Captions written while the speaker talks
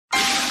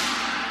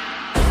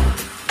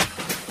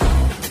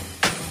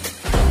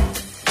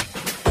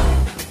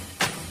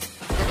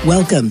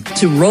Welcome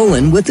to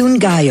Rollin' with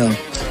Ungayo,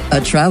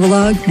 a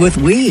travelogue with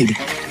weed.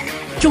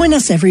 Join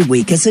us every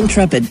week as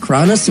intrepid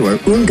chronosaur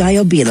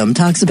Ungayo Bilam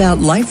talks about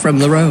life from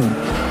the road.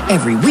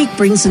 Every week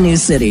brings a new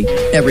city.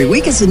 Every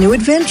week is a new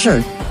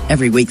adventure.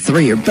 Every week,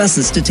 3 are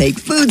buses to take,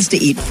 foods to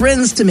eat,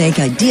 friends to make,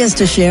 ideas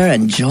to share,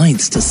 and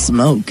joints to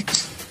smoke.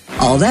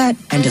 All that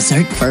and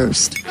dessert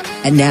first.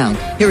 And now,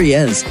 here he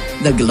is,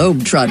 the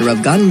globetrotter of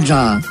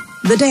ganja,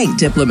 the dank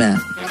diplomat,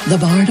 the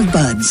bard of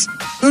buds,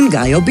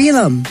 Ungayo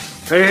Bilam.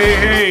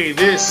 Hey,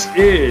 this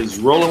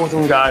is Rolling with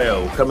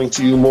Ungayo, coming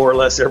to you more or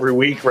less every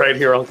week right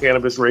here on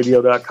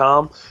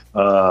CannabisRadio.com,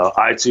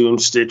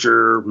 iTunes,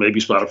 Stitcher, maybe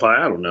Spotify,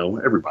 I don't know,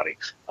 everybody.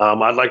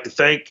 I'd like to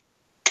thank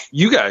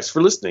you guys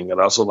for listening. I'd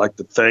also like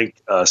to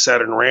thank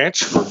Saturn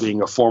Ranch for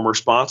being a former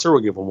sponsor. We'll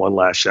give them one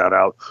last shout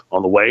out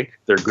on the way.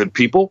 They're good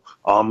people.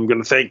 I'm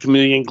going to thank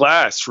Chameleon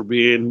Glass for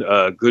being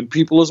good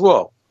people as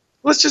well.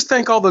 Let's just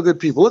thank all the good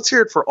people. Let's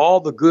hear it for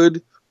all the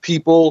good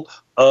people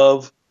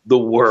of the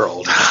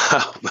world.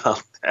 How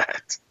about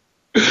that?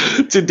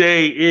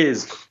 Today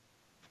is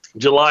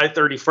July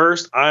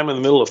 31st. I'm in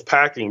the middle of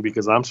packing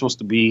because I'm supposed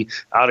to be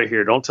out of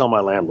here. Don't tell my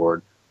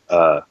landlord.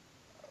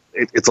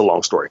 It's a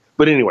long story.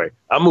 But anyway,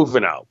 I'm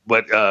moving out.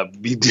 But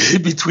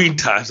between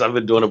times, I've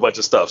been doing a bunch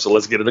of stuff. So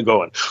let's get it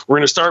going. We're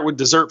going to start with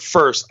dessert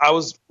first. I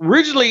was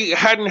originally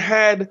hadn't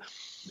had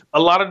a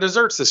lot of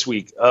desserts this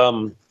week.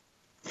 So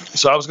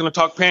I was going to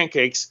talk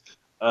pancakes,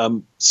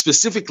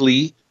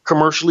 specifically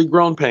commercially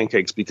grown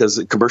pancakes,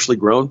 because commercially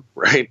grown,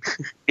 right?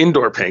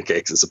 Indoor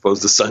pancakes as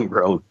opposed to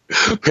sun-grown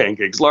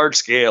pancakes, large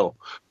scale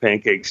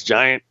pancakes,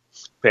 giant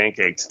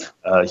pancakes,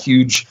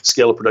 huge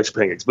scale of production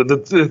pancakes. But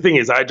the thing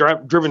is, I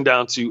driven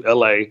down to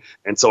LA,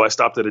 and so I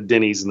stopped at a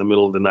Denny's in the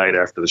middle of the night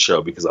after the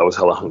show because I was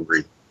hella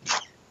hungry.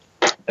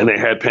 And they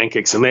had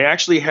pancakes, and they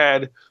actually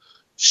had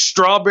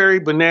strawberry,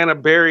 banana,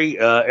 berry,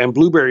 and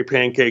blueberry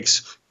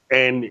pancakes.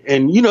 And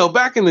you know,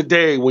 back in the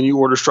day when you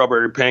order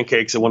strawberry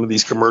pancakes at one of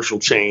these commercial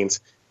chains,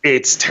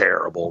 it's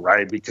terrible,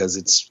 right? Because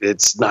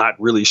it's not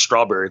really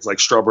strawberry. It's like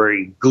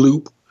strawberry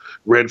gloop,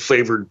 red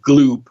flavored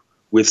gloop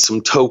with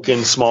some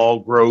token, small,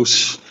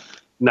 gross,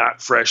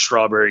 not fresh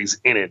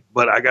strawberries in it.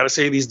 But I got to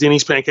say, these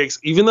Denny's pancakes,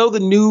 even though the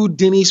new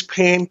Denny's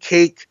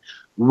pancake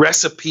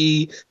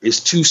recipe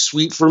is too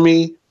sweet for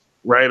me,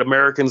 right?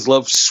 Americans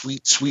love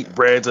sweet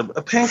breads. A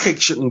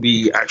pancake shouldn't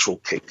be actual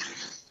cake.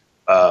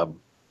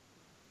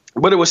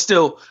 But it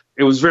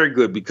was very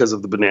good because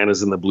of the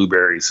bananas and the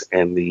blueberries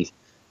and the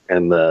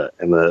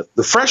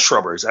fresh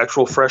strawberries,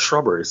 actual fresh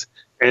strawberries.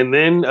 And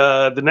then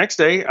the next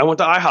day I went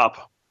to IHOP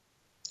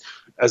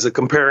as a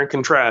compare and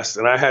contrast,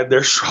 and I had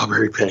their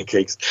strawberry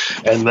pancakes.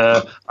 And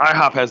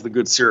IHOP has the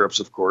good syrups,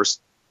 of course,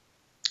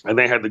 and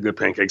they had the good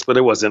pancakes, but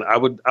it wasn't. I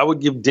would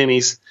give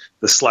Denny's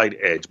the slight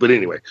edge. But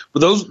anyway,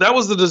 that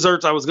was the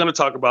desserts I was going to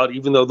talk about,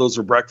 even though those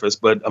were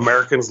breakfast. But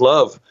Americans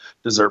love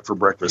dessert for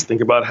breakfast.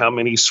 Think about how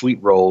many sweet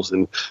rolls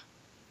and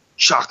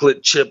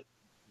chocolate chip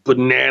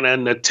banana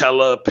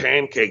Nutella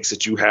pancakes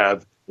that you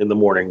have in the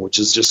morning, which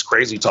is just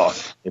crazy talk.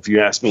 If you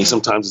ask me,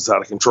 sometimes it's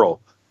out of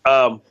control.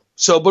 But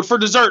for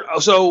dessert,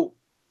 so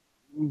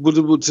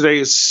today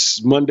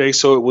is Monday,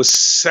 so it was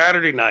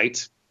Saturday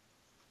night.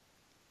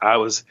 I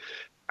was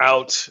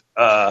out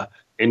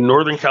in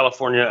Northern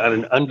California at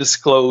an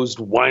undisclosed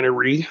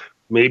winery,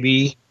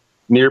 maybe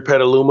near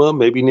Petaluma,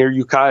 maybe near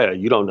Ukiah.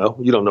 You don't know.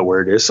 You don't know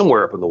where it is.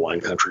 Somewhere up in the wine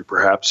country,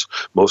 perhaps,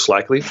 most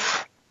likely.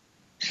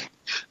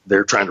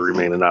 They're trying to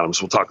remain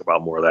anonymous. We'll talk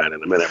about more of that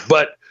in a minute.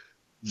 But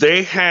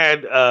they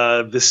had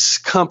this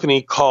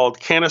company called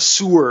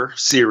Cannaseur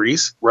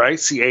Series, right?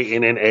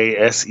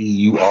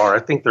 CANNASEUR. I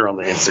think they're on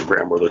the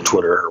Instagram or the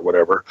Twitter or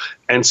whatever.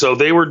 And so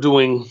they were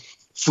doing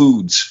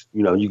foods.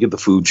 You know, you get the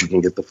foods, you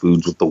can get the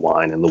foods with the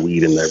wine and the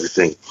weed and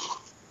everything.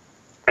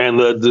 And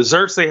the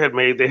desserts they had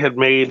made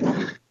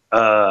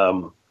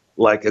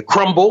like a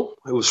crumble.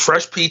 It was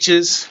fresh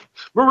peaches.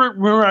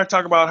 Remember I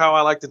talk about how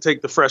I like to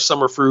take the fresh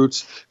summer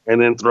fruits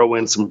and then throw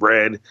in some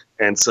bread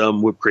and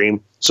some whipped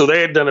cream. So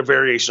they had done a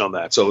variation on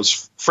that. So it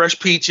was fresh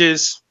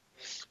peaches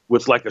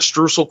with like a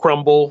streusel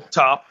crumble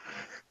top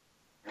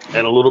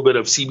and a little bit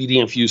of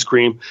CBD infused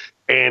cream.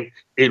 And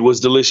it was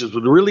delicious.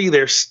 But really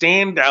their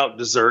standout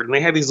dessert, and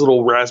they had these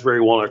little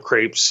raspberry walnut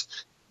crepes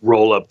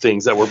roll up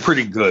things that were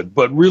pretty good.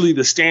 But really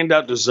the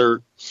standout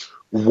dessert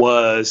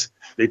was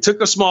they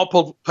took a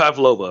small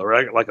pavlova,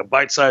 right? Like a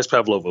bite-sized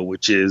pavlova,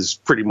 which is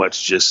pretty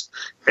much just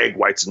egg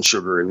whites and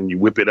sugar. And then you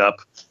whip it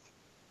up,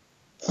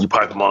 you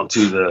pipe them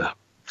onto the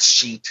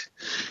sheet,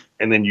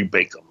 and then you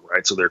bake them,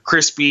 right? So they're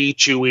crispy,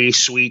 chewy,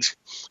 sweet.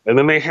 And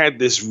then they had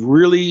this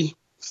really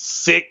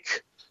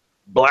thick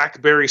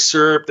blackberry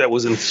syrup that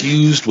was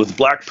infused with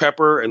black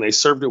pepper, and they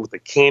served it with a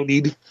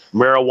candied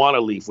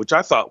marijuana leaf, which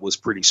I thought was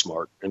pretty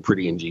smart and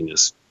pretty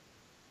ingenious.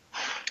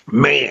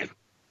 Man,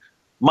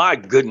 my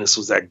goodness,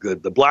 was that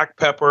good. The black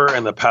pepper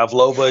and the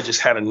pavlova just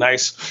had a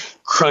nice,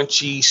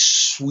 crunchy,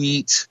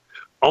 sweet,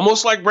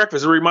 almost like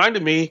breakfast. It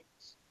reminded me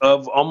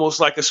of almost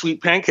like a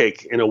sweet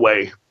pancake in a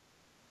way.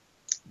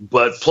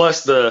 But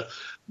plus the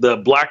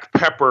black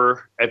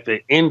pepper at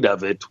the end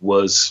of it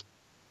was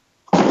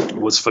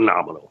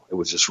phenomenal. It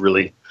was just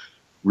really,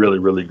 really,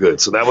 really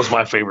good. So that was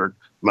my favorite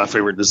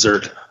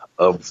dessert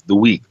of the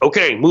week.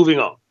 Okay, moving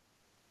on.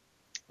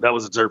 That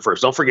was dessert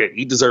first. Don't forget,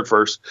 eat dessert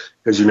first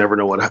because you never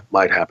know what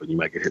might happen. You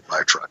might get hit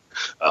by a truck.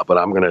 But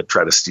I'm gonna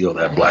try to steal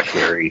that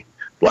blackberry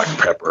black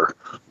pepper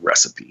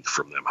recipe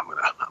from them. I'm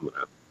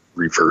gonna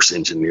reverse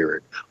engineer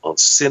it on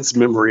sense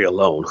memory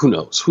alone. Who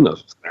knows? Who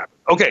knows what's gonna happen?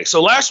 Okay,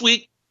 so last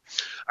week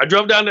I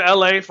drove down to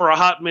LA for a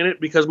hot minute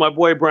because my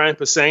boy Brian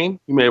Posehn,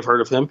 you may have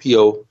heard of him,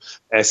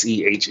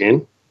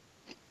 Posehn,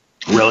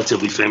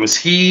 relatively famous.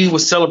 He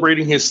was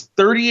celebrating his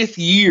 30th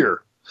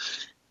year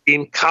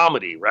in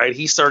comedy, right?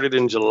 He started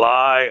in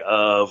July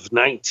of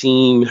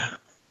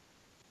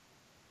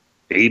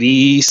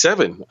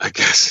 1987, I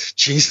guess.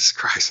 Jesus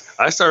Christ.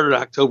 I started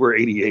October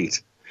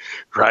 88,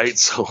 right?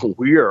 So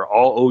we are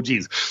all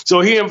OGs.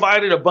 So he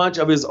invited a bunch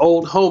of his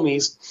old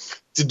homies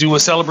to do a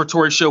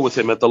celebratory show with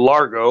him at the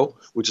Largo,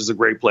 which is a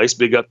great place.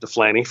 Big up to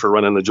Flanny for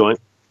running the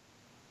joint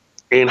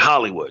in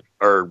Hollywood.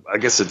 Or I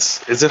guess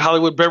is it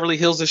Hollywood, Beverly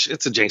Hills?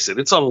 It's adjacent.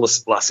 It's on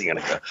La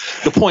Cienega.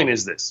 The point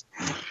is this.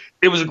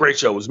 It was a great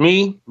show. It was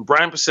me,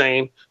 Brian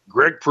Posehn,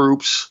 Greg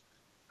Proops,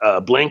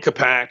 Blaine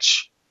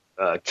Capatch,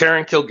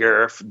 Karen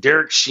Kilgariff,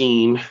 Derek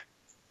Sheen,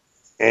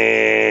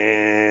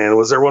 and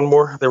was there one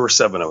more? There were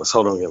 7 of us.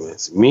 Hold on, give me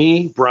this.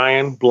 Me,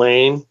 Brian,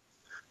 Blaine,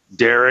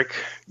 Derek,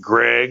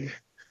 Greg,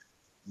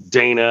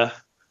 Dana,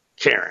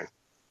 Karen.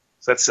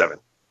 So that's 7.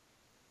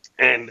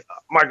 And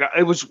my God,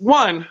 it was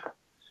one.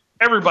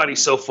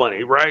 Everybody's so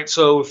funny, right?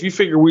 So if you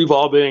figure we've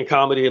all been in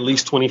comedy at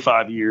least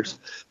 25 years,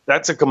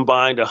 that's a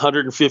combined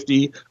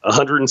 150,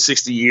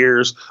 160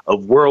 years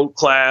of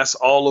world-class,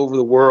 all over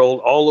the world,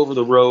 all over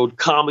the road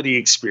comedy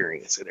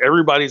experience. And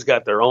everybody's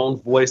got their own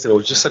voice. And it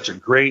was just such a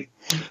great,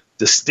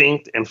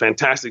 distinct, and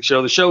fantastic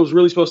show. The show was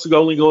really supposed to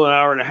only go an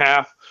hour and a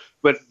half,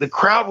 but the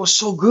crowd was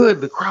so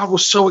good. The crowd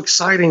was so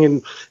exciting.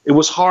 And it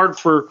was hard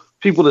for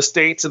people to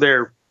stay to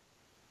their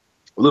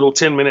little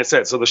 10-minute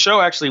set. So the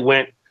show actually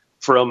went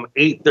from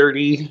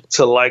 8:30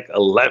 to like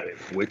 11,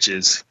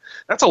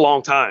 that's a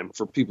long time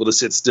for people to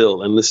sit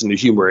still and listen to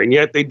humor. And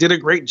yet they did a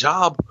great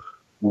job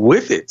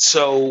with it.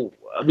 So,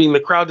 I mean, the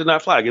crowd did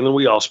not flag. And then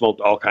we all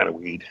smoked all kind of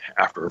weed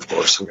after, of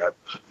course, and got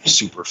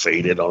super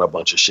faded on a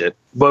bunch of shit.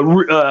 But,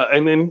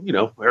 and then,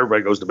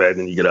 everybody goes to bed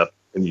and you get up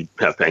and you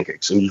have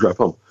pancakes and you drive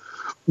home.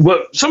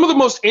 But some of the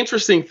most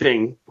interesting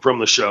thing from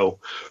the show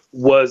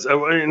was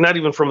not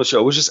even from the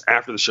show. It was just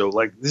after the show.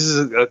 Like, this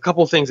is a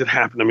couple of things that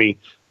happened to me.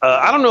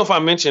 I don't know if I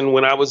mentioned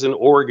when I was in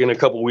Oregon a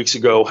couple of weeks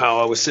ago how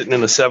I was sitting in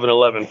the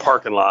 7-Eleven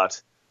parking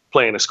lot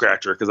playing a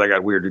scratcher because I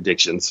got weird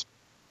addictions.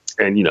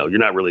 And, you're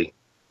not really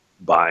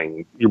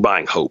you're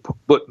buying hope.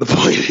 But the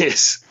point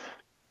is,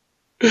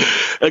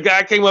 a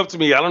guy came up to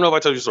me. I don't know if I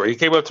told you the story. He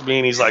came up to me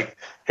and he's like,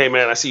 "Hey,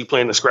 man, I see you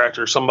playing the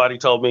scratcher. Something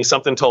told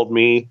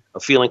me, a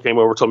feeling came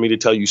over, told me to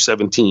tell you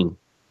 17.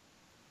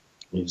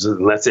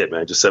 And that's it,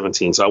 man, just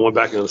 17. So I went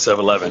back into the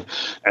 7-Eleven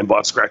and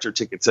bought scratcher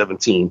ticket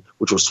 17,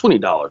 which was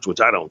 $20,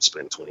 which I don't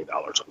spend $20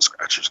 on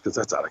scratchers because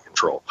that's out of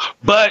control.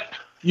 But,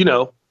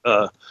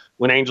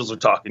 when angels are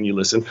talking, you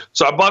listen.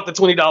 So I bought the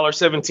 $20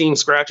 17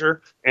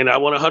 scratcher and I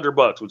won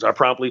 $100, which I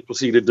promptly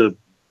proceeded to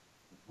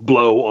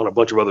blow on a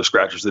bunch of other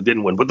scratchers that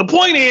didn't win. But the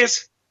point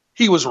is,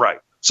 he was right.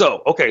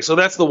 So, okay, so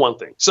that's the one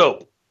thing.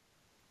 So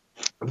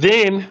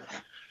then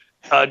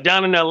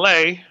down in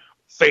LA,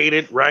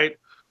 faded, right?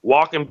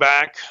 Walking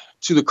back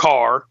to the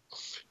car,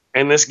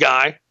 and this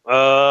guy,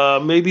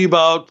 maybe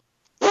about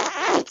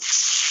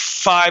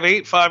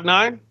 5'8",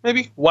 5'9",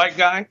 maybe, white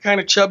guy, kind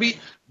of chubby,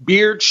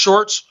 beard,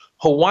 shorts,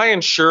 Hawaiian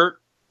shirt,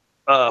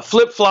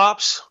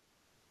 flip-flops,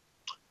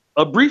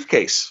 a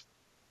briefcase,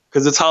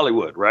 because it's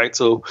Hollywood, right?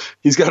 So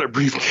he's got a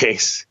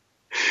briefcase.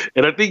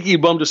 And I think he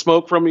bummed a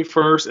smoke from me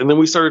first, and then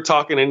we started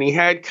talking, and he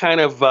had kind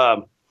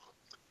of,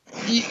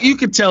 you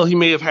could tell he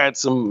may have had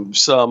some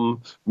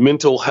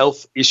mental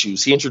health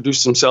issues. He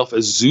introduced himself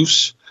as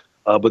Zeus,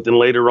 but then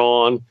later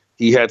on,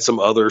 he had some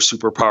other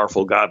super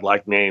powerful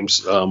godlike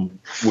names,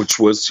 which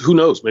was, who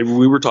knows, maybe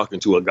we were talking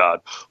to a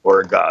god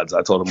or a gods.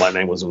 I told him my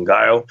name was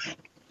Ungayo.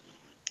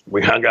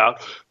 We hung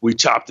out. We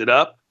chopped it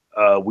up.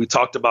 We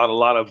talked about a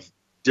lot of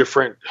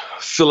different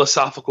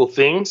philosophical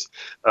things,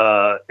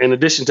 in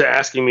addition to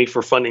asking me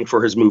for funding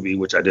for his movie,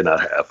 which I did not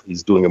have.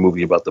 He's doing a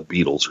movie about the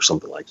Beatles or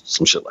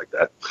some shit like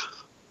that.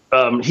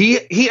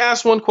 He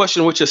asked one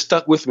question which has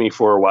stuck with me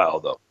for a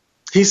while, though.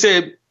 He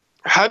said,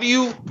 how do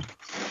you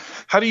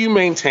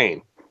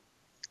maintain?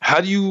 How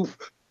do you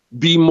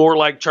be more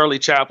like Charlie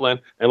Chaplin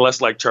and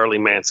less like Charlie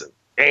Manson?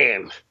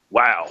 And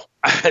wow,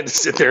 I had to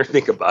sit there and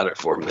think about it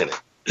for a minute.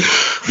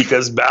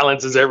 Because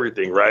balance is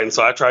everything, right? And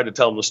so I tried to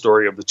tell him the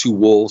story of the two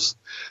wolves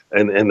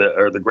and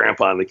the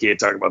grandpa and the kid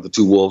talking about the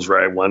two wolves,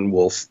 right? One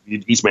wolf,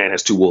 each man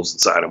has two wolves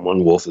inside him.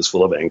 One wolf is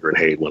full of anger and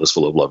hate. One is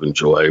full of love and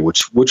joy,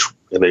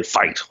 and they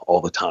fight all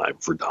the time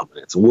for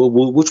dominance. And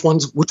which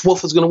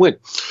wolf is going to win?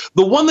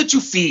 The one that you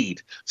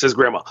feed, says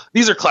grandma.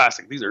 These are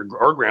classic. These are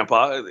our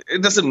grandpa.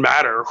 It doesn't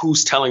matter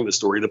who's telling the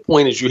story. The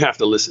point is you have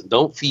to listen.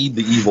 Don't feed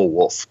the evil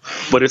wolf.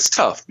 But it's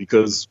tough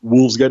because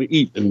wolves got to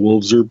eat and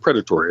wolves are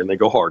predatory and they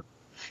go hard.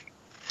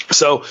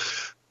 So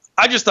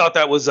I just thought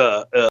that was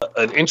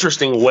an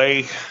interesting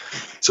way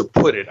to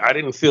put it. I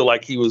didn't feel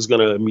like he was going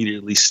to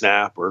immediately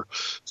snap or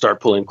start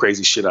pulling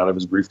crazy shit out of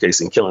his briefcase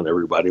and killing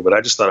everybody. But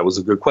I just thought it was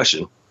a good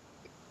question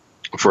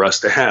for us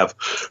to have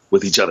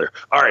with each other.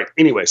 All right.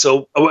 Anyway,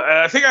 so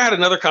I think I had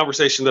another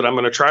conversation that I'm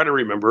going to try to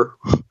remember.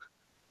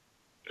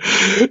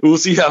 We'll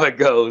see how it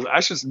goes. I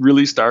should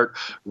really start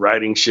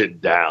writing shit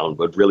down,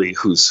 but really,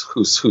 who's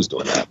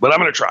doing that? But I'm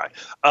going to try.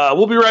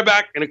 We'll be right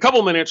back in a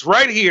couple minutes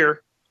right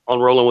here on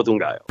Rolling with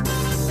Ungayo.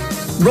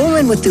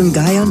 Rolling with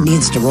Ungayo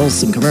needs to roll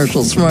some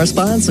commercials from our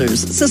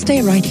sponsors, so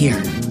stay right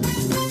here.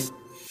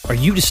 Are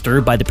you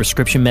disturbed by the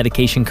prescription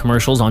medication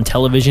commercials on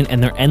television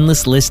and their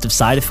endless list of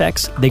side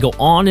effects? They go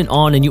on,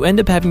 and you end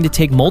up having to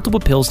take multiple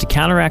pills to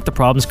counteract the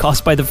problems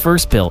caused by the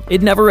first pill.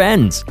 It never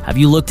ends. Have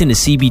you looked into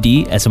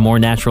CBD as a more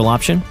natural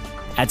option?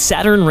 At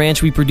Saturn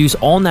Ranch, we produce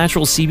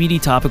all-natural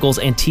CBD topicals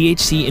and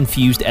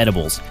THC-infused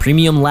edibles.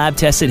 Premium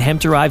lab-tested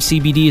hemp-derived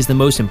CBD is the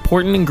most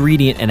important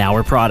ingredient in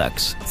our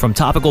products. From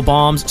topical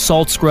balms,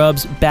 salt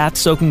scrubs,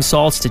 bath-soaking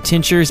salts to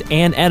tinctures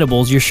and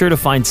edibles, you're sure to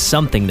find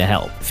something to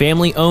help.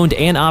 Family-owned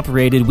and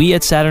operated, we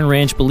at Saturn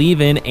Ranch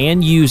believe in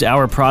and use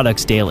our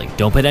products daily.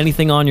 Don't put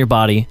anything on your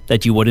body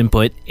that you wouldn't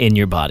put in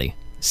your body.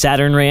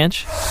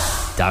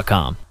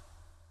 SaturnRanch.com.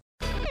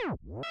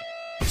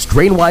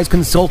 Strainwise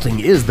Consulting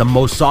is the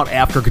most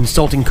sought-after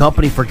consulting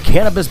company for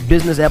cannabis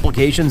business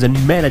applications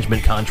and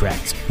management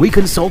contracts. We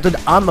consulted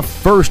on the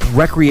first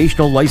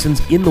recreational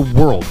license in the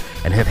world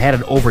and have had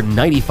an over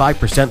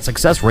 95%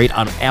 success rate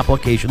on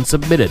applications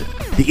submitted.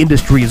 The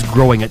industry is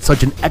growing at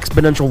such an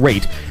exponential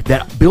rate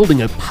that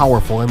building a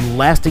powerful and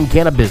lasting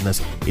cannabis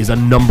business is a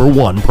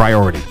 #1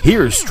 priority.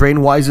 Here's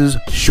Strainwise's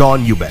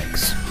Sean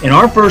Eubanks. In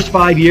our first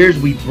 5 years,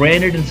 we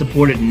branded and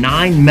supported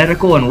 9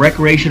 medical and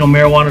recreational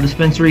marijuana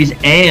dispensaries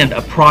and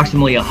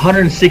approximately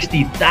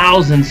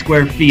 160,000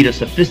 square feet of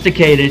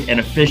sophisticated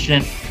and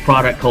efficient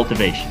product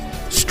cultivation.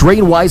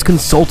 Strainwise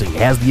Consulting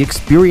has the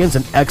experience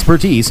and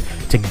expertise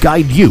to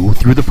guide you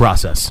through the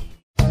process.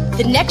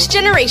 The next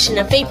generation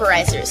of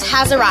vaporizers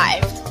has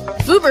arrived.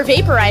 Vuber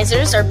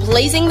vaporizers are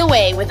blazing the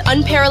way with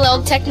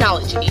unparalleled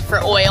technology for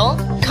oil,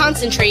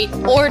 concentrate,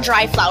 or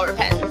dry flower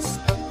pens.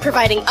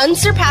 Providing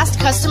unsurpassed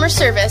customer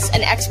service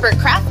and expert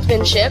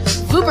craftsmanship,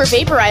 Vuber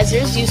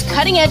vaporizers use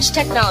cutting-edge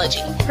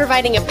technology,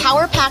 providing a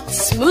power-packed,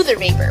 smoother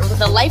vapor with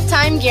a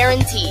lifetime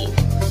guarantee.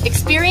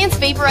 Experience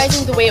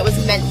vaporizing the way it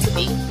was meant to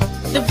be.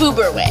 The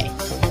Vuber way.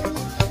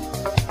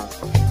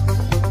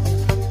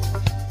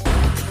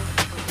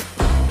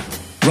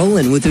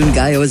 Rollin' with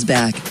Ungayo is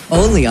back,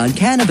 only on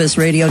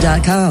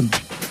CannabisRadio.com.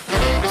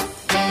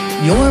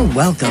 You're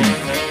welcome.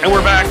 And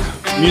we're back.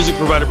 Music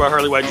provided by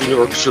Harley White Jr.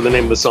 Orchestra. The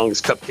name of the song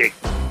is Cupcake,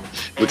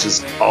 which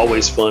is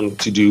always fun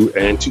to do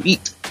and to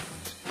eat,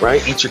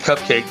 right? Eat your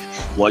cupcake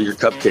while you're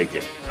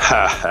cupcaking.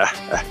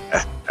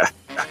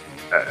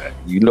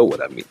 You know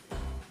what I mean.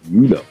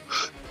 You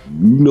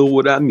know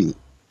what I mean.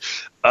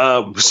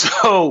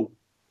 So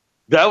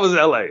that was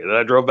LA, and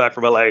I drove back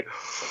from LA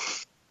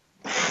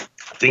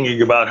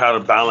thinking about how to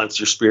balance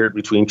your spirit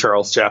between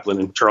Charles Chaplin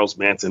and Charles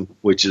Manson,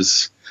 which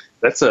is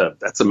that's a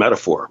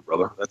metaphor,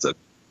 brother. That's an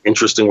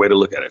interesting way to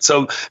look at it.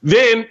 So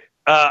then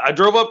I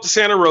drove up to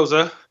Santa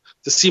Rosa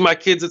to see my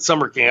kids at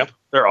summer camp.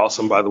 They're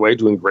awesome, by the way,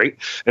 doing great.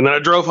 And then I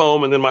drove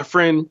home, and then my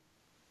friend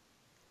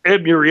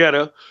Ed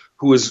Murrieta,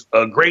 who is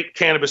a great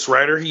cannabis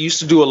writer, he used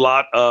to do a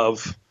lot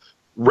of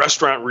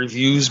restaurant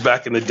reviews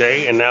back in the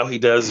day, and now he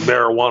does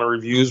marijuana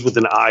reviews with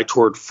an eye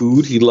toward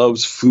food. He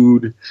loves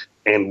food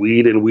and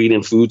weed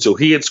and food. So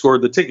he had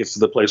scored the tickets to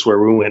the place where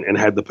we went and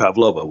had the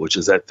Pavlova, which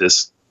is at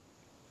this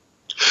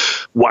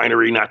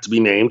winery not to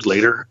be named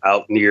later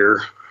out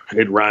near,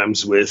 it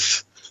rhymes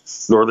with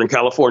Northern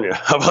California.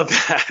 How about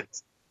that?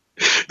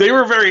 They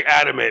were very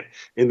adamant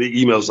in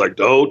the emails, like,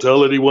 don't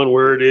tell anyone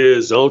where it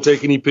is. Don't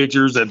take any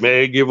pictures that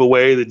may give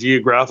away the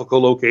geographical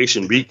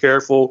location. Be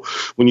careful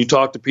when you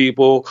talk to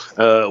people.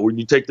 When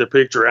you take their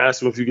picture, ask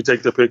them if you can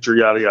take their picture,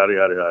 yada, yada,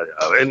 yada, yada.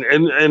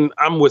 And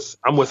I'm with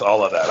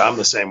all of that. I'm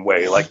the same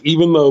way. Like,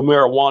 even though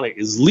marijuana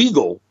is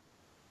legal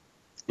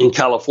in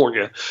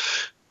California,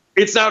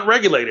 it's not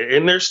regulated.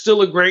 And there's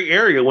still a gray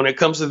area when it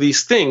comes to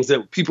these things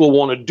that people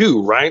want to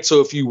do, right? So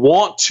if you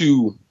want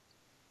to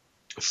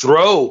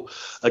throw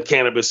a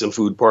cannabis and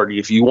food party,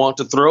 if you want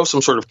to throw some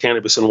sort of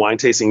cannabis and wine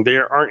tasting,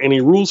 there aren't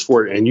any rules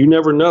for it. And you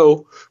never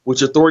know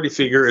which authority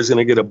figure is going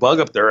to get a bug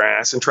up their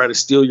ass and try to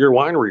steal your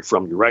winery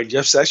from you, right?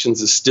 Jeff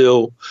Sessions is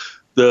still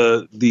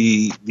the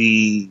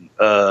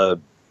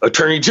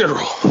Attorney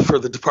General for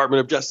the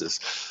Department of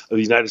Justice of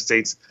the United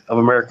States of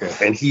America.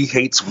 And he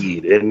hates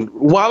weed. And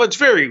while it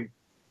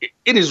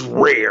is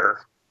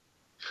rare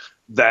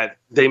that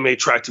they may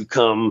try to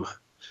come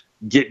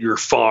get your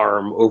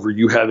farm over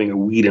you having a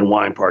weed and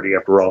wine party.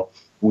 After all,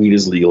 weed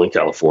is legal in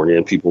California,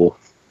 and people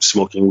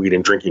smoking weed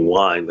and drinking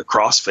wine. The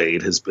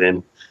crossfade has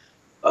been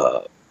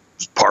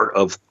part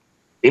of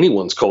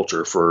anyone's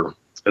culture for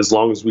as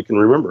long as we can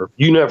remember.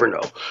 You never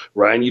know,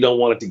 right? And you don't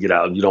want it to get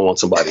out, and you don't want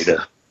somebody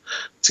to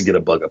get a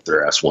bug up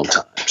their ass one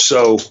time.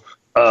 So,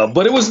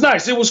 but it was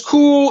nice. It was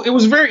cool. It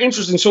was very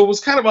interesting. So it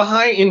was kind of a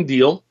high-end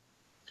deal.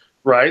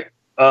 right?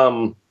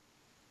 And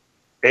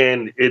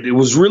it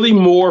was really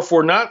more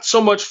for, not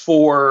so much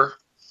for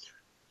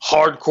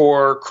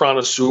hardcore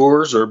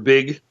connoisseurs or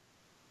big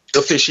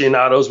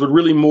aficionados, but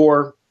really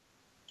more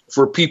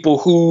for people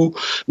who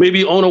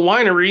maybe own a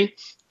winery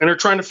and are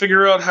trying to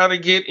figure out how to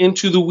get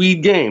into the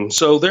weed game.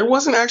 So there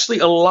wasn't actually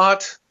a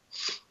lot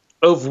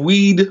of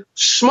weed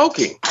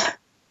smoking,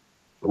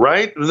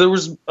 right? There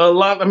was a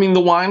lot. I mean,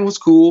 the wine was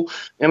cool.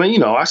 And, you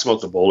know, I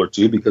smoked a bowl or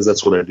two because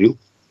that's what I do.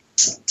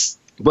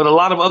 But a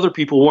lot of other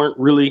people weren't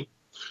really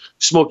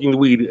smoking the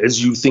weed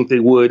as you think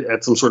they would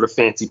at some sort of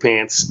fancy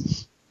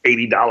pants,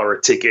 $80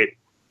 a ticket,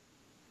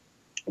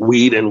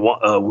 weed and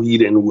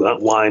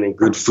wine and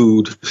good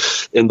food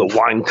in the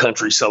wine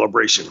country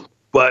celebration.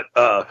 But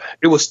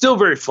it was still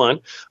very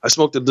fun. I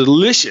smoked a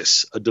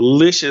delicious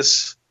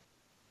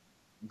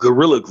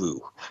Gorilla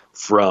Glue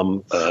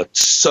from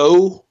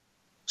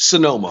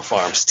Sonoma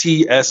Farms,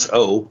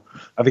 TSO.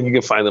 I think you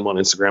can find them on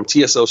Instagram,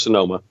 TSO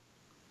Sonoma.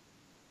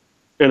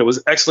 And it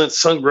was excellent,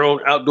 sun-grown,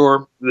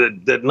 outdoor,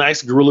 that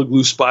nice Gorilla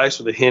Glue spice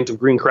with a hint of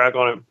green crack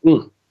on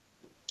it.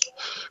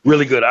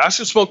 Really good. I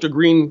also smoked a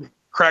green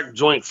crack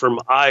joint from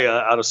Aya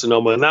out of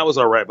Sonoma, and that was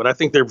all right. But I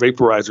think their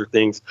vaporizer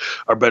things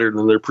are better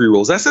than their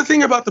pre-rolls. That's the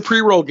thing about the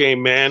pre-roll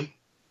game, man.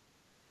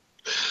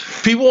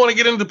 People want to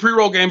get into the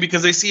pre-roll game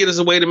because they see it as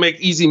a way to make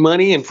easy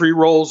money, and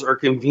pre-rolls are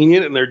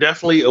convenient, and they're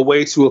definitely a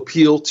way to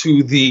appeal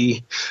to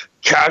the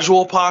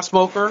casual pot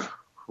smoker,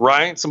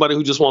 right? Somebody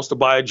who just wants to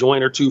buy a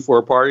joint or two for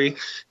a party, in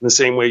the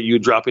same way you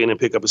drop in and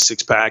pick up a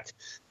 6-pack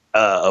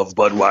of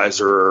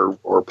Budweiser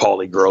or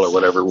Pauly Girl or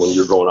whatever when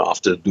you're going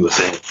off to do a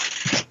thing.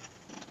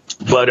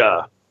 But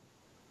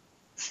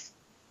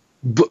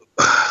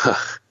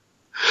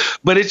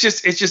it's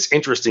just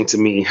interesting to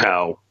me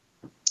how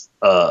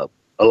a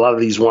lot of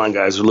these wine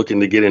guys are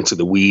looking to get into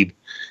the weed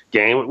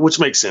game,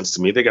 which makes sense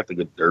to me. They got the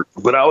good dirt.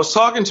 But I was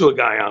talking to a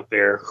guy out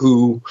there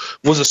who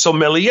was a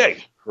sommelier,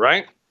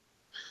 right?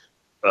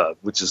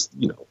 Which is,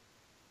 you know,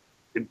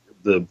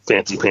 the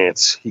fancy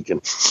pants. He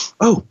can,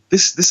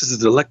 this is a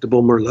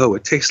delectable Merlot.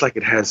 It tastes like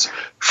it has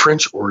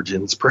French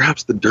origins.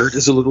 Perhaps the dirt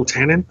is a little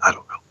tannin. I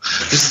don't know.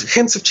 There's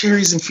hints of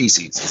cherries and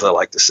feces, as I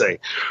like to say.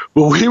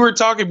 But we were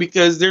talking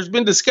because there's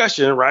been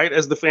discussion, right,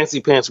 as the fancy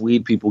pants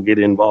weed people get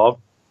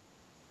involved.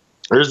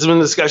 There's been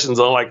discussions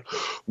on, like,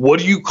 what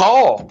do you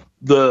call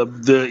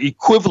the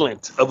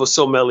equivalent of a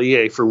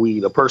sommelier for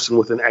weed? A person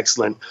with an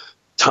excellent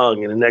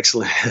tongue and an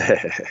excellent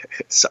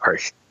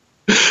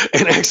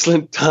an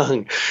excellent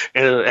tongue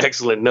and an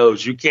excellent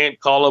nose. You can't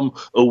call them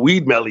a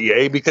weed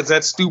melier because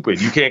that's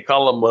stupid. You can't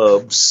call them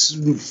a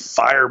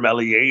fire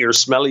melier or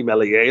smelly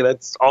melier.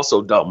 That's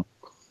also dumb.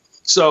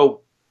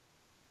 So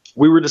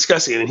we were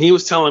discussing it, and he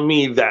was telling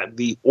me that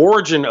the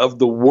origin of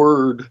the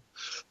word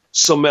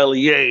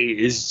sommelier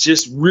is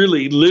just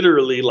really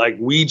literally like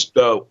wine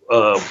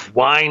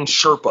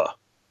Sherpa,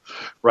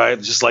 right?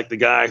 Just like the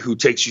guy who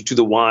takes you to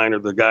the wine or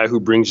the guy who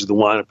brings you the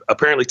wine.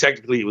 Apparently,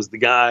 technically, it was the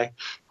guy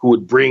who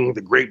would bring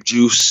the grape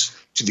juice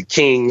to the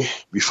king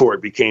before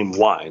it became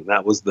wine.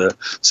 That was the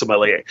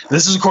sommelier.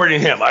 This is according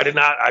to him.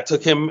 I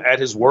took him at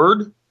his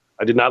word.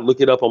 I did not look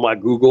it up on my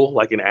Google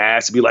like an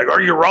ass to be like,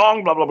 are you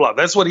wrong? Blah, blah, blah.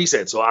 That's what he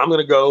said. So I'm going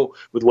to go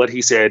with what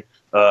he said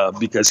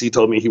because he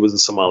told me he was a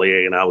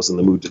sommelier and I was in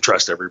the mood to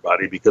trust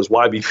everybody because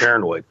why be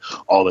paranoid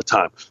all the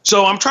time?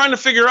 So I'm trying to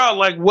figure out,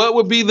 like, who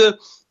would be the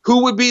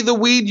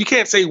weed? You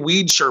can't say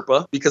weed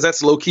Sherpa because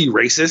that's low-key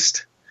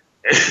racist,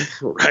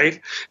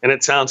 right? And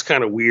it sounds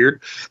kind of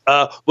weird.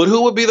 But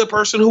who would be the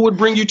person who would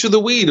bring you to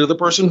the weed or the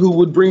person who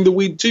would bring the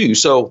weed to you?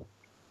 So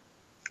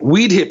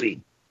weed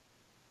hippie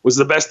was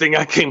the best thing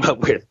I came up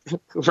with,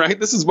 right?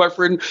 This is my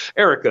friend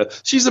Erica.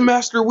 She's a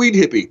master weed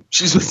hippie.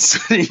 She's been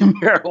studying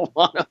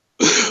marijuana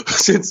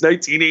since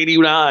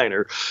 1989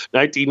 or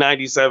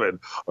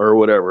 1997 or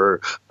whatever.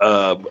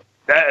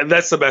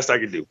 That's the best I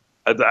could do.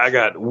 I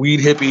got weed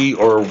hippie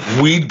or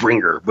weed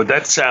bringer, but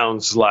that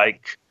sounds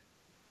like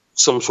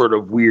some sort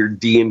of weird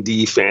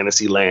D&D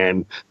fantasy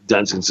land,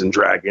 Dungeons and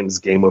Dragons,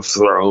 Game of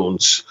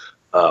Thrones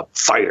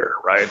fighter,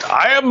 right?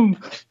 I am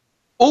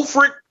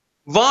Ulfric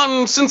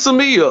von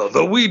Sinsemilla,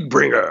 the weed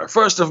bringer,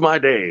 first of my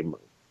name.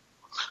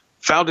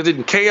 Founded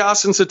in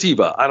chaos and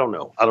sativa. I don't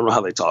know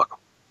how they talk.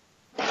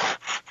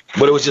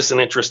 But it was just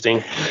an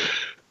interesting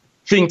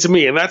thing to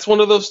me. And that's one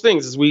of those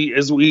things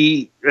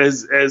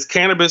as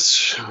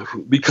cannabis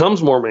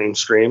becomes more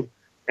mainstream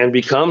and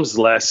becomes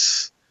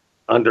less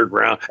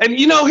underground. And,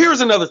 you know, here's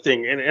another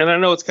thing. And I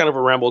know it's kind of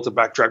a ramble to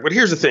backtrack, but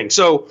here's the thing.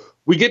 So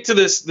we get to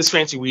this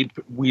fancy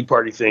weed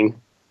party thing.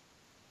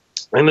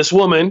 And this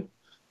woman,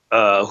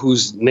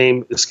 whose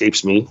name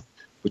escapes me,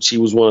 but she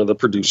was one of the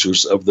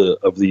producers of the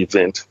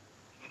event,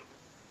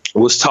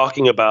 was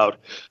talking about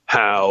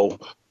how,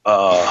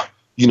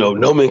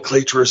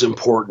 nomenclature is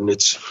important.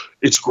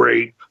 It's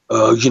great.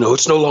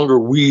 It's no longer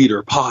weed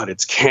or pot.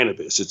 It's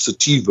cannabis. It's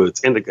sativa.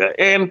 It's indica.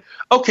 And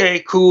okay,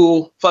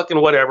 cool. Fucking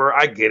whatever.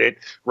 I get it.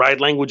 Right?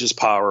 Language is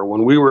power.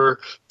 When we were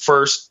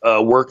first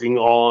working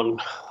on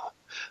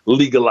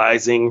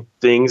legalizing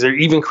things or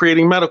even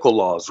creating medical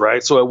laws,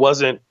 right? So it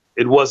wasn't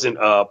It wasn't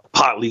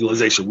pot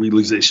legalization,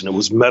 legalization. It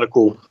was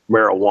medical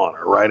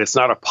marijuana, right? It's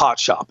not a pot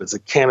shop. It's a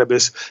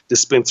cannabis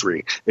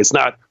dispensary. It's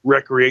not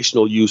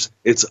recreational use.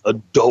 It's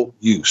adult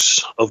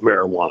use of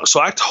marijuana.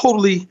 So I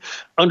totally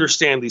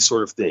understand these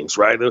sort of things,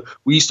 right?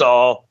 We used to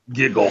all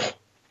giggle,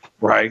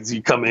 right?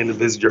 You come in to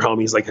visit your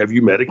homies, like, have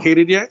you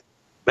medicated yet?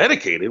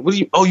 Medicated? What do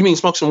you? Oh, you mean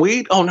smoke some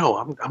weed? Oh no,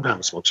 I'm down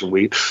to smoke some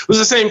weed. It was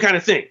the same kind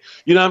of thing.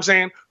 You know what I'm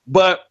saying?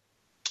 But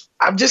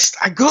I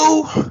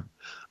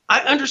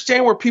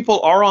understand where people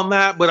are on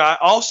that, but I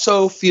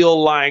also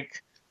feel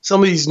like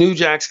some of these new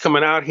jacks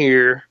coming out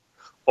here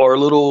are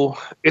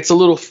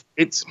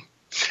it's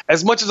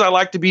as much as I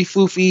like to be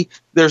foofy,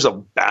 there's a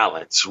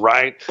balance,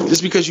 right?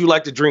 Just because you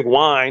like to drink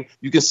wine,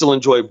 you can still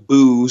enjoy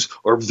booze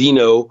or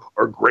vino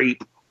or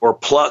grape or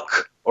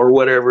pluck or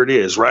whatever it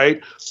is,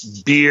 right?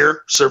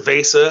 Beer,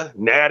 cerveza,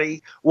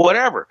 natty,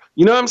 whatever.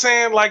 You know what I'm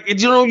saying? Like, you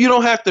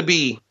don't have to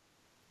be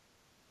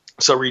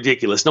so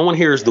ridiculous. No one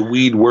hears the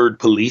weed word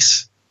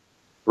police,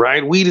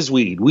 right? Weed is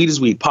weed. Weed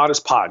is weed. Pot is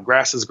pot.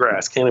 Grass is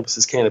grass. Cannabis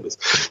is cannabis.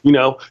 You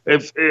know,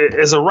 if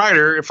as a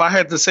writer, if I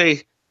had to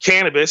say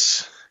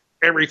cannabis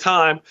every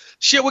time,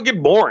 shit would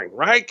get boring,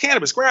 right?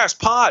 Cannabis, grass,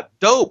 pot,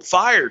 dope,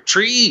 fire,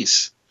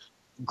 trees,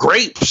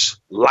 grapes,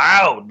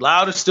 loud.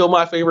 Loud is still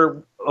my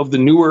favorite of the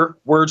newer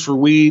words for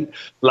weed.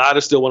 Loud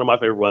is still one of my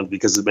favorite ones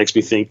because it makes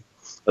me think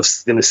of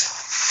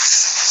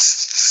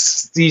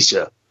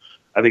synesthesia.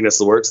 I think that's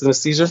the word,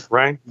 synesthesia,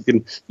 right?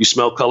 You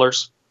smell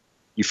colors,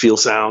 you feel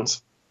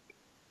sounds,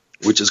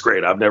 which is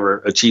great. I've never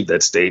achieved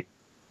that state,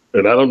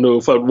 and I don't know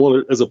if I'd want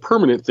it as a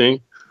permanent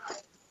thing,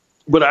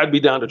 but I'd be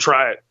down to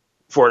try it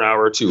for an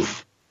hour or two.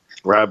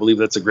 Right? I believe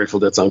that's a Grateful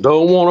Dead song.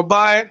 Don't want to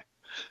buy it,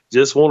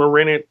 just want to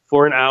rent it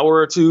for an hour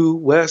or two.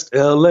 West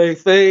LA,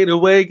 fade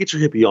away. Get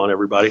your hippie on,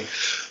 everybody.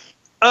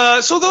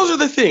 So those are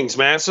the things,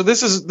 man. So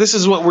this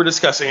is what we're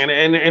discussing,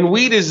 and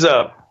weed is.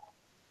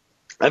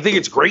 I think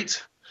it's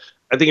great.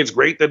 I think it's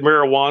great that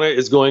marijuana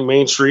is going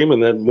mainstream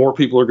and that more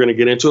people are going to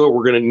get into it.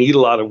 We're going to need a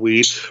lot of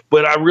weed,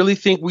 but I really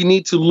think we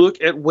need to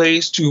look at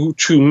ways to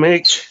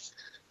make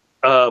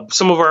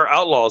some of our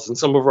outlaws and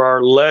some of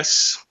our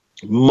less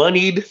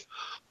moneyed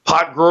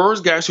pot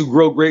growers, guys who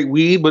grow great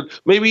weed, but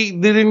maybe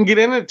they didn't get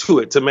into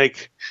it to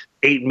make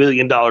 $8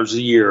 million a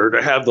year or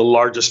to have the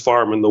largest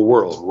farm in the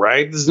world,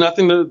 right? There's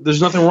nothing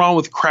wrong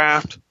with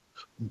craft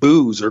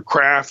booze or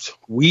craft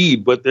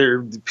weed, but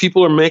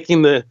people are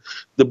making the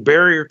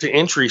barrier to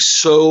entry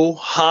so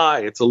high.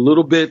 It's a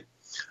little bit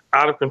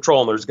out of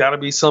control. And there's got to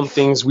be some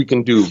things we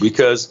can do,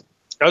 because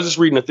I was just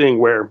reading a thing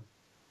where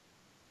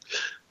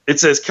it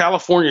says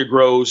California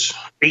grows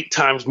 8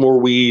 times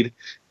more weed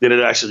than it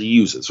actually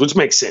uses, which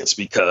makes sense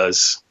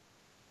because,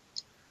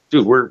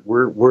 dude,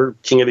 we're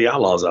king of the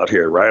outlaws out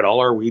here, right? All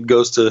our weed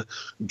goes to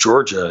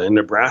Georgia and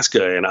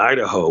Nebraska and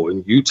Idaho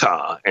and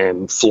Utah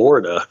and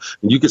Florida.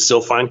 And you can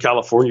still find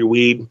California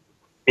weed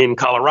in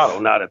Colorado,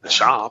 not at the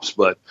shops,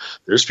 but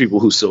there's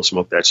people who still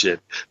smoke that shit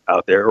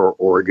out there, or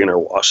Oregon or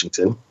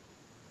Washington.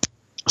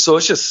 So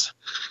it's just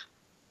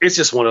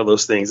one of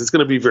those things. It's going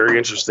to be very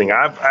interesting.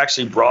 I've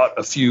actually brought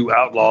a few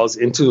outlaws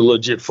into the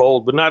legit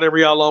fold, but not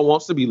every outlaw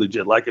wants to be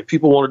legit. Like, if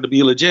people wanted to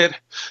be legit,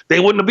 they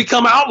wouldn't have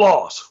become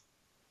outlaws.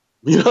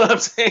 You know what I'm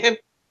saying?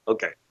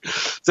 Okay.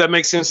 Does that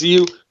make sense to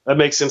you? That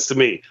makes sense to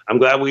me. I'm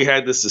glad we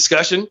had this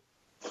discussion.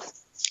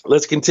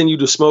 Let's continue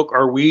to smoke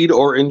our weed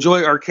or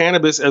enjoy our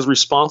cannabis as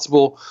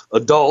responsible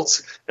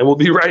adults. And we'll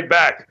be right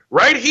back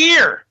right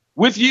here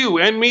with you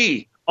and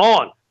me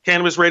on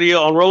Cannabis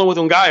Radio, on Rolling with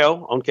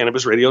Ungayo on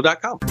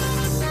CannabisRadio.com.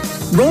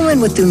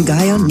 Rolling with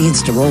Ungayo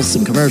needs to roll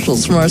some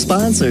commercials from our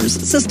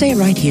sponsors, so stay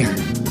right here.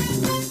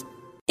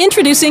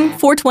 Introducing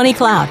 420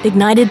 Cloud,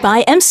 ignited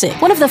by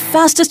MSIG, one of the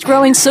fastest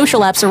growing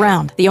social apps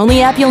around. The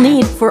only app you'll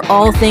need for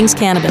all things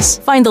cannabis.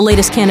 Find the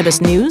latest cannabis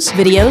news,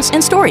 videos,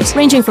 and stories,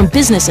 ranging from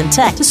business and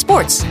tech to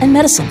sports and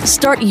medicine.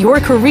 Start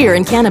your career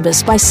in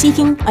cannabis by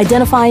seeking,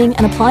 identifying,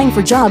 and applying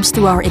for jobs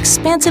through our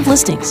expansive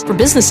listings. For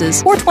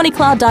businesses,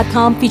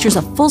 420cloud.com features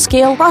a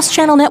full-scale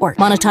cross-channel network,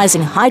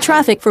 monetizing high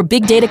traffic for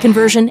big data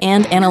conversion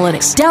and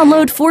analytics.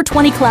 Download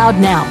 420 Cloud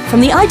now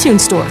from the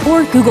iTunes Store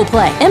or Google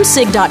Play.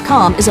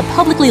 MSIG.com is a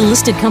publicly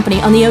listed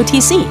company on the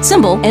OTC,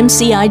 symbol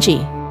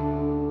MCIG.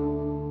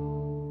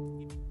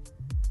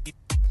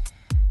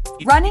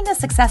 Running a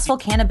successful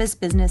cannabis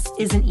business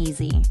isn't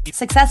easy.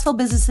 Successful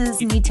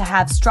businesses need to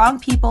have strong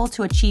people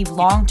to achieve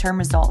long-term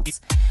results.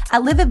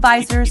 At Live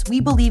Advisors, we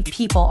believe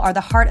people are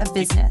the heart of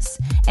business,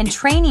 and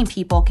training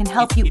people can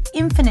help you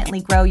infinitely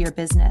grow your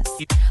business.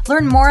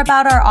 Learn more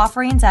about our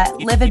offerings at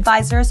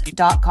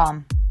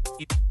liveadvisors.com.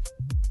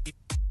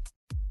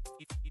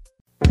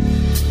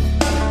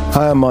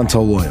 Hi, I'm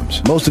Montel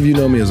Williams. Most of you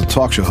know me as a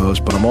talk show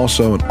host, but I'm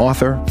also an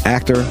author,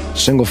 actor,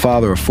 single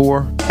father of 4,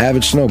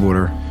 avid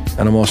snowboarder,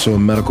 and I'm also a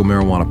medical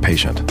marijuana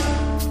patient.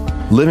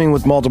 Living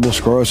with multiple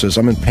sclerosis,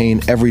 I'm in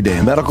pain every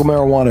day. Medical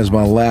marijuana is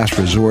my last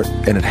resort,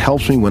 and it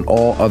helps me when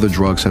all other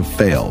drugs have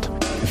failed.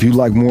 If you'd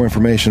like more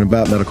information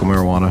about medical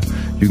marijuana,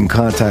 you can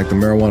contact the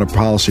Marijuana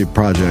Policy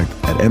Project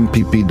at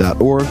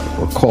mpp.org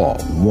or call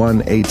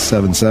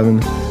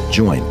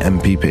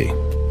 1-877-JOIN-MPP.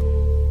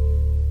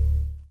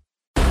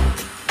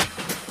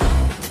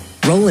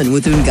 Rollin'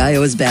 with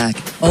Ungayo is back,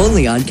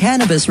 only on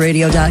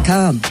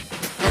CannabisRadio.com.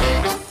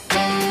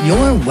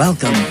 You're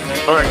welcome.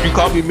 All right, you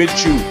called me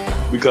mid-chew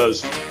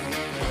because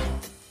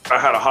I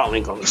had a hot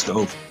link on the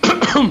stove.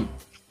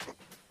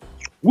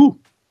 Woo,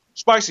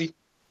 spicy.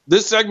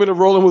 This segment of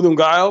Rollin' with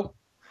Ungayo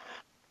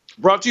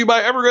brought to you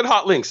by Evergood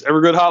Hot Links.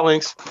 Evergood Hot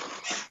Links,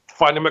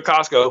 find them at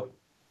Costco.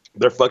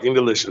 They're fucking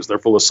delicious. They're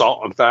full of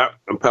salt and fat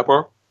and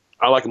pepper.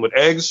 I like them with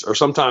eggs or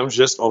sometimes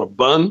just on a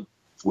bun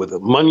with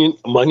onions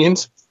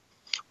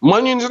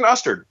and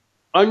mustard.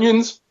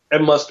 Onions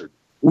and mustard.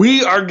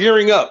 We are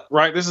gearing up,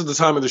 right? This is the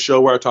time of the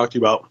show where I talk to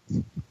you about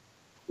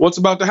what's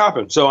about to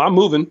happen. So I'm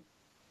moving.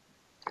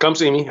 Come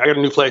see me. I got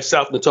a new place,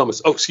 South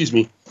Natomas. Oh, excuse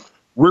me.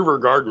 River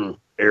Garden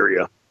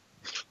area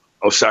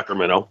of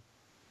Sacramento.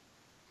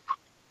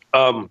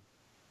 And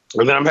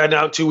then I'm heading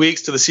out 2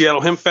 weeks to the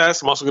Seattle Hemp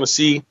Fest. I'm also going to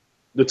see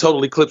the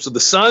total eclipse of the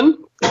sun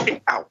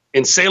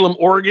in Salem,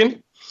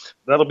 Oregon.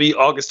 That'll be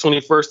August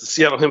 21st. The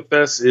Seattle Hemp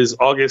Fest is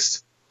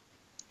August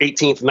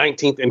 18th,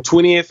 19th, and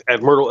 20th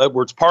at Myrtle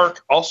Edwards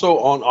Park. Also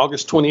on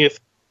August 20th,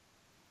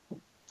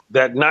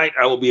 that night,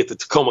 I will be at the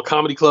Tacoma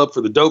Comedy Club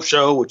for the Dope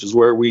Show, which is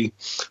where we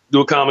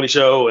do a comedy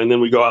show, and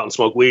then we go out and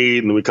smoke weed,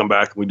 and then we come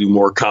back and we do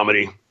more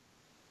comedy.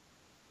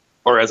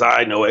 Or as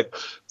I know it,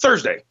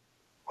 Thursday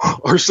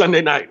or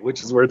Sunday night,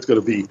 which is where it's going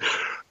to be.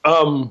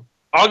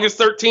 August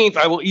 13th,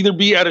 I will either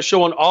be at a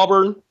show in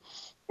Auburn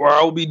or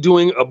I will be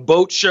doing a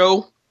boat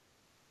show,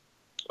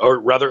 or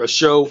rather a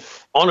show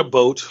on a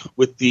boat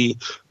with the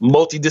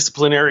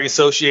Multidisciplinary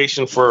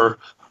Association for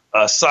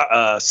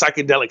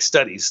Psychedelic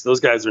Studies. Those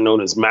guys are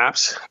known as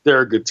MAPS.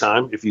 They're a good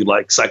time if you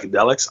like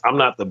psychedelics. I'm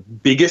not the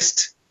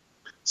biggest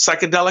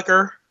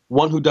psychedelicer,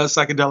 one who does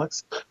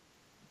psychedelics,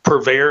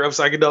 purveyor of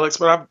psychedelics,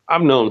 but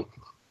I'm known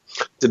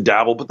to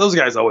dabble. But those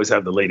guys always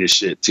have the latest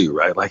shit too,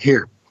 right? Like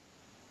here,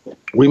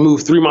 we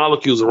move 3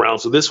 molecules around,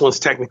 so this one's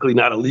technically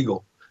not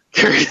illegal.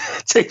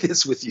 Take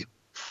this with you.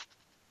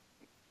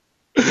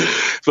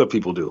 That's what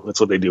people do. That's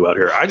what they do out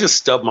here. I just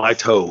stubbed my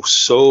toe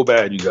so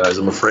bad, you guys.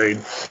 I'm afraid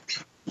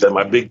that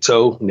my big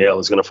toe nail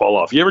is going to fall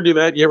off. You ever do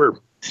that? You ever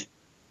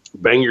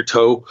bang your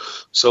toe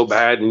so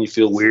bad and you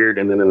feel weird,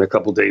 and then in a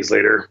couple days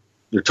later,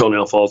 your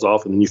toenail falls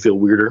off and then you feel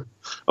weirder?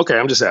 Okay,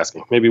 I'm just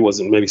asking. Maybe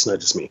it's not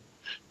just me.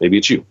 Maybe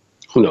it's you.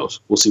 Who knows?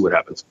 We'll see what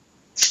happens.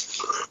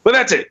 But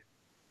that's it.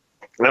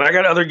 And I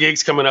got other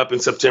gigs coming up in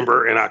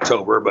September and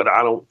October, but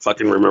I don't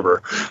fucking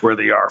remember where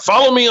they are.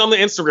 Follow me on the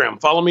Instagram.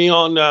 Follow me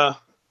on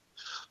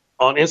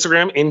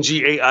Instagram,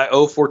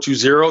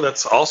 NGAIO420.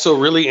 That's also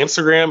really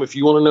Instagram. If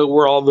you want to know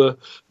where all the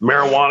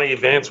marijuana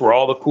events, where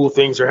all the cool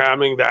things are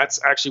happening, that's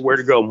actually where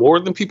to go. More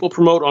than people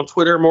promote on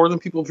Twitter, more than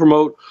people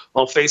promote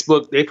on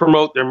Facebook, they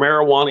promote their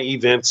marijuana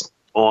events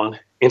on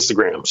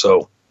Instagram.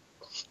 So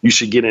you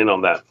should get in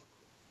on that.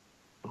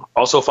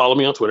 Also follow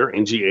me on Twitter,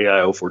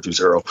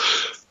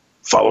 NGAIO420.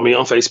 Follow me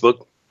on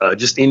Facebook,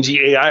 just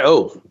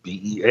NGAIO,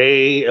 BEALUM,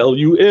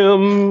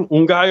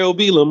 Ungayo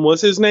Belam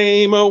was his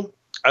name. Oh,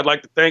 I'd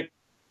like to thank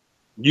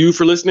you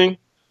for listening.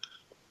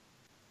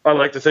 I'd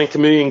like to thank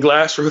Comedian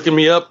Glass for hooking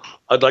me up.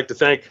 I'd like to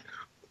thank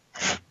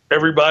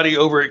everybody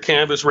over at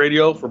Cannabis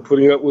Radio for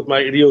putting up with my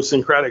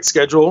idiosyncratic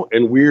schedule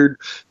and weird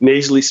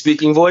nasally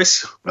speaking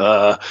voice.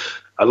 I'd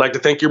like to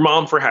thank your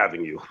mom for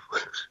having you.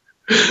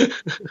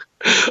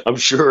 I'm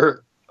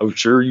sure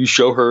you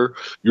show her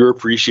your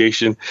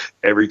appreciation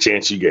every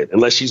chance you get.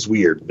 Unless she's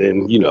weird,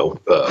 then,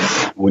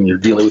 when you're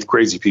dealing with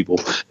crazy people,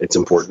 it's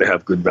important to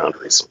have good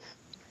boundaries.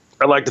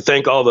 I'd like to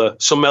thank all the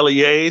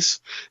sommeliers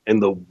and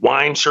the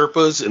wine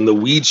Sherpas and the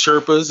weed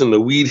Sherpas and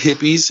the weed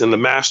hippies and the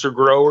master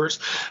growers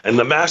and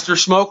the master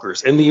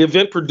smokers and the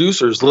event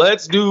producers.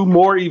 Let's do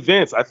more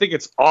events. I think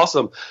it's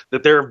awesome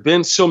that there have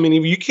been so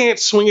many. You can't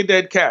swing a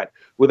dead cat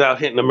without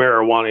hitting a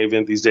marijuana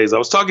event these days. I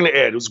was talking to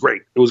Ed. It was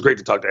great. It was great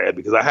to talk to Ed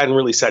because I hadn't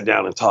really sat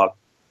down and talked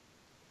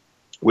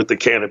with the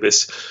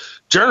cannabis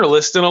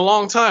journalist in a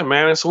long time,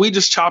 man. And so we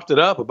just chopped it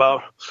up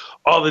about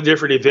all the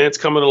different events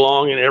coming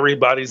along and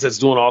everybody's that's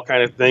doing all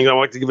kind of things. I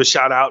want to give a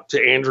shout out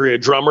to Andrea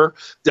Drummer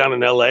down in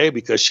LA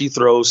because she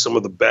throws some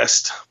of the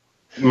best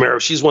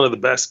she's one of the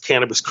best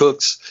cannabis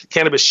cooks,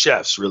 cannabis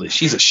chefs, really.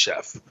 She's a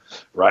chef,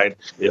 right?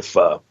 If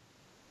I'm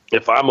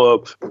a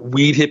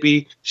weed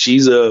hippie,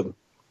 she's a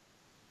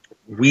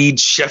weed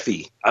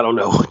chefy. I don't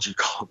know what you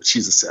call it, but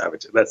she's a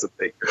savage. That's the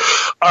thing.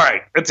 All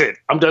right, that's it.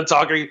 I'm done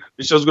talking.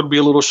 The show's going to be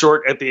a little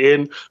short at the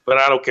end, but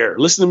I don't care.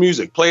 Listen to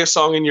music. Play a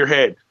song in your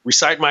head.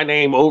 Recite my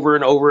name over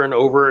and over and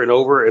over and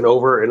over and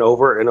over and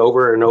over and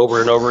over and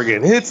over and over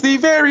again. It's the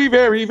very,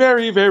 very,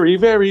 very, very,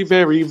 very,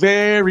 very,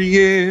 very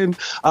end.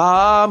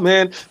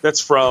 Amen. That's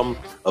from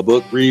a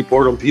book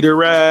report on Peter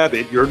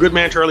Rabbit. You're a good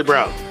man, Charlie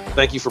Brown.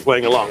 Thank you for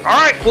playing along. All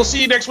right, we'll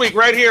see you next week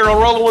right here on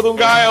Rollin' with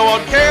Ungayo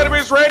on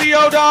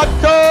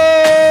CannabisRadio.com.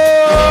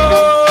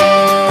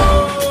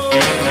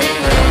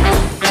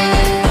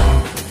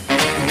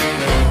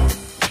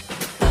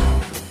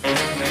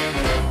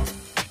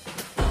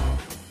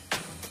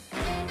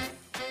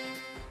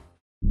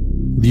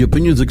 The The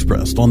opinions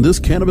expressed on this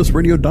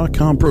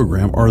CannabisRadio.com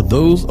program are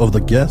those of the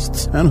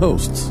guests and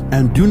hosts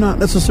and do not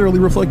necessarily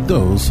reflect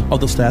those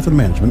of the staff and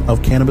management of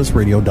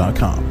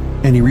CannabisRadio.com.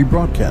 Any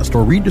rebroadcast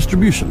or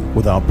redistribution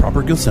without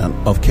proper consent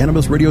of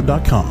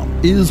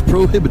CannabisRadio.com is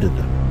prohibited.